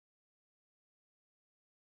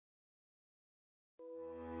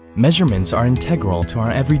Measurements are integral to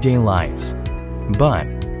our everyday lives, but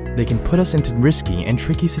they can put us into risky and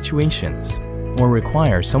tricky situations or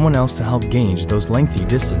require someone else to help gauge those lengthy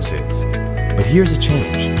distances. But here's a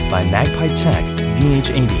change by Magpie Tech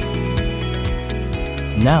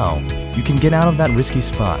VH-80. Now, you can get out of that risky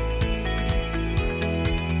spot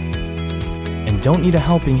and don't need a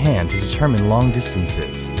helping hand to determine long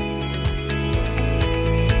distances.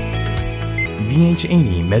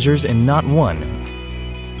 VH-80 measures in not one,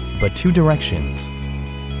 but two directions.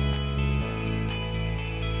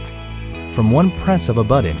 From one press of a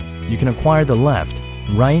button, you can acquire the left,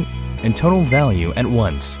 right, and total value at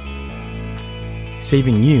once,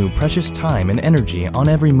 saving you precious time and energy on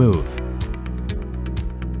every move,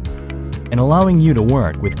 and allowing you to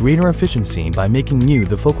work with greater efficiency by making you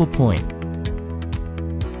the focal point.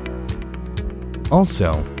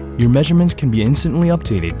 Also, your measurements can be instantly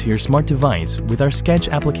updated to your smart device with our Sketch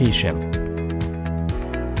application,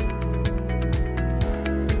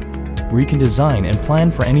 where you can design and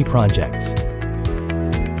plan for any projects.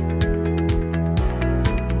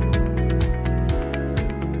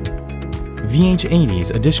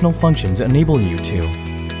 VH-80's additional functions enable you to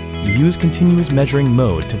use continuous measuring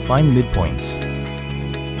mode to find midpoints,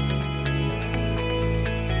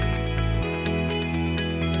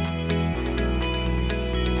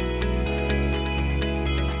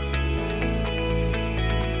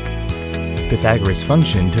 Pythagorean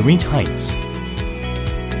function to reach heights,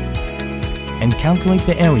 and calculate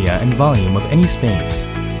the area and volume of any space.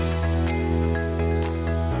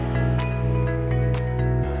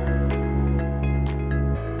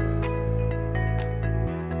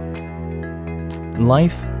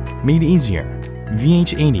 Life made easier.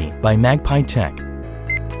 VH-80 by Magpie Tech.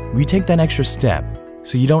 We take that extra step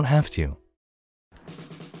so you don't have to.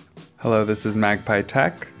 Hello, this is Magpie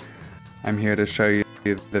Tech. I'm here to show you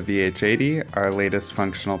the VH-80, our latest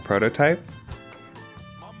functional prototype.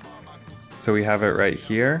 So we have it right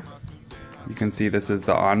here. You can see this is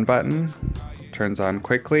the on button, turns on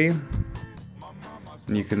quickly,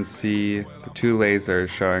 and you can see the two lasers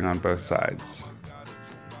showing on both sides.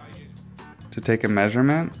 To take a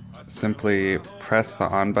measurement, simply press the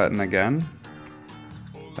on button again,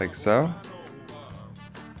 like so.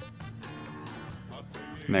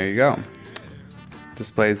 And there you go.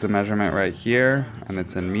 Displays the measurement right here, and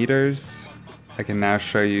it's in meters. I can now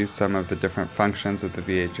show you some of the different functions of the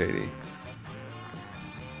VH-80.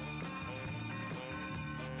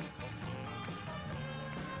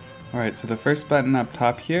 Alright, so the first button up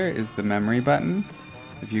top here is the memory button.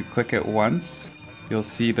 If you click it once, you'll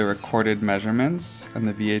see the recorded measurements, and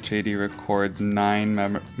the VH-80 records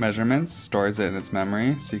 9 measurements, stores it in its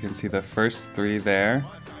memory, so you can see the first 3 there.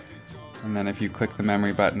 And then if you click the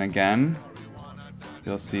memory button again,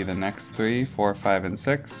 you'll see the next 3, 4, 5, and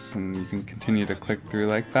 6, and you can continue to click through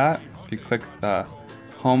like that. If you click the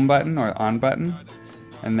home button or on button,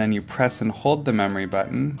 and then you press and hold the memory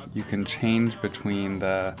button, you can change between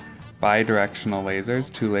the bi-directional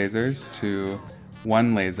lasers, 2 lasers, to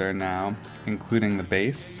 1 laser now, including the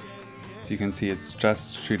base. So you can see it's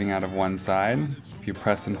just shooting out of one side. If you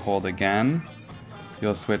press and hold again,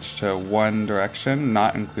 you'll switch to one direction,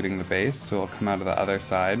 not including the base, so it'll come out of the other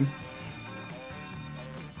side.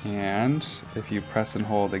 And if you press and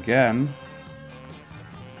hold again,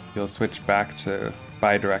 you'll switch back to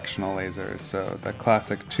bi-directional lasers, so the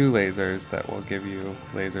classic 2 lasers that will give you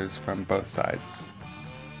lasers from both sides.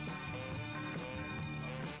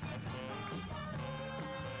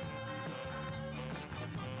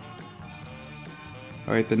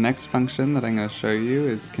 Alright, the next function that I'm going to show you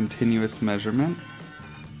is continuous measurement.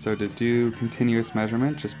 So to do continuous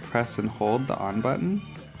measurement, just press and hold the on button,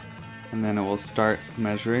 and then it will start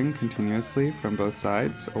measuring continuously from both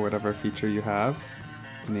sides, or whatever feature you have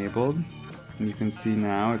enabled. And you can see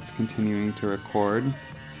now it's continuing to record.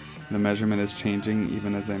 The measurement is changing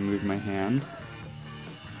even as I move my hand.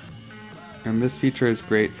 And this feature is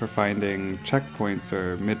great for finding checkpoints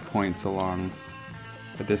or midpoints along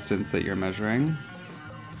the distance that you're measuring.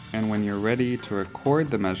 And when you're ready to record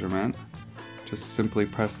the measurement, just simply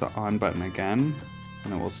press the on button again,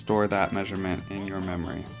 and it will store that measurement in your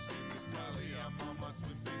memory.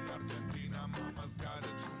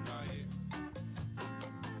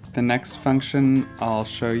 The next function I'll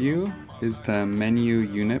show you is the menu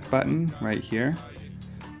unit button right here.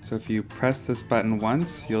 So if you press this button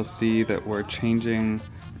once, you'll see that we're changing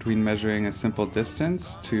between measuring a simple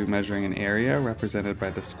distance to measuring an area represented by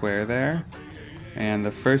the square there. And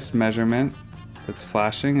the first measurement that's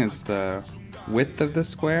flashing is the width of the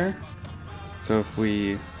square. So if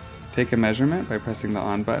we take a measurement by pressing the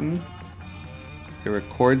on button, it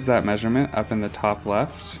records that measurement up in the top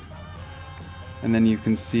left. and then you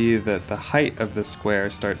can see that the height of the square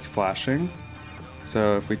starts flashing.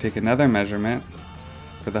 So if we take another measurement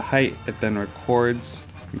for the height, it then records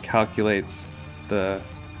and calculates the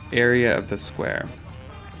area of the square.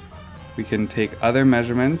 We can take other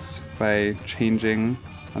measurements by changing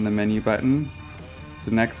on the menu button.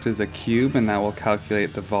 So next is a cube, and that will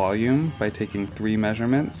calculate the volume by taking 3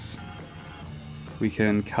 measurements. We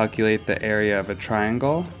can calculate the area of a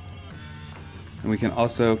triangle, and we can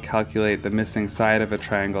also calculate the missing side of a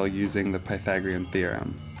triangle using the Pythagorean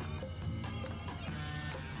theorem.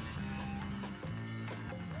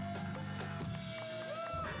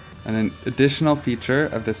 And an additional feature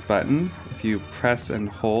of this button, if you press and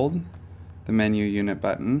hold the menu unit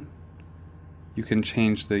button, you can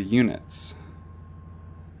change the units.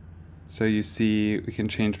 So you see we can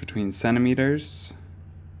change between centimeters.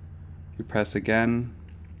 You press again.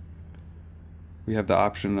 We have the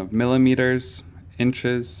option of millimeters,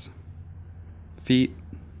 inches, feet,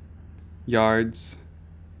 yards,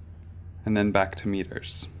 and then back to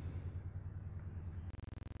meters.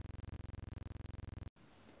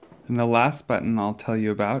 And the last button I'll tell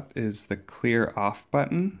you about is the clear off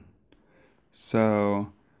button.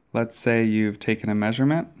 So let's say you've taken a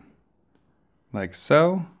measurement like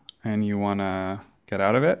so, and you want to get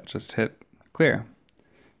out of it, just hit clear.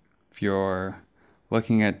 If you're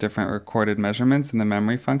looking at different recorded measurements in the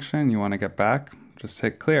memory function, you want to get back, just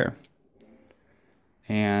hit clear.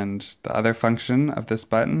 And the other function of this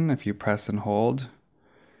button, if you press and hold,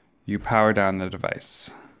 you power down the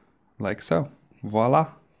device, like so.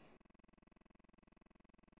 Voila!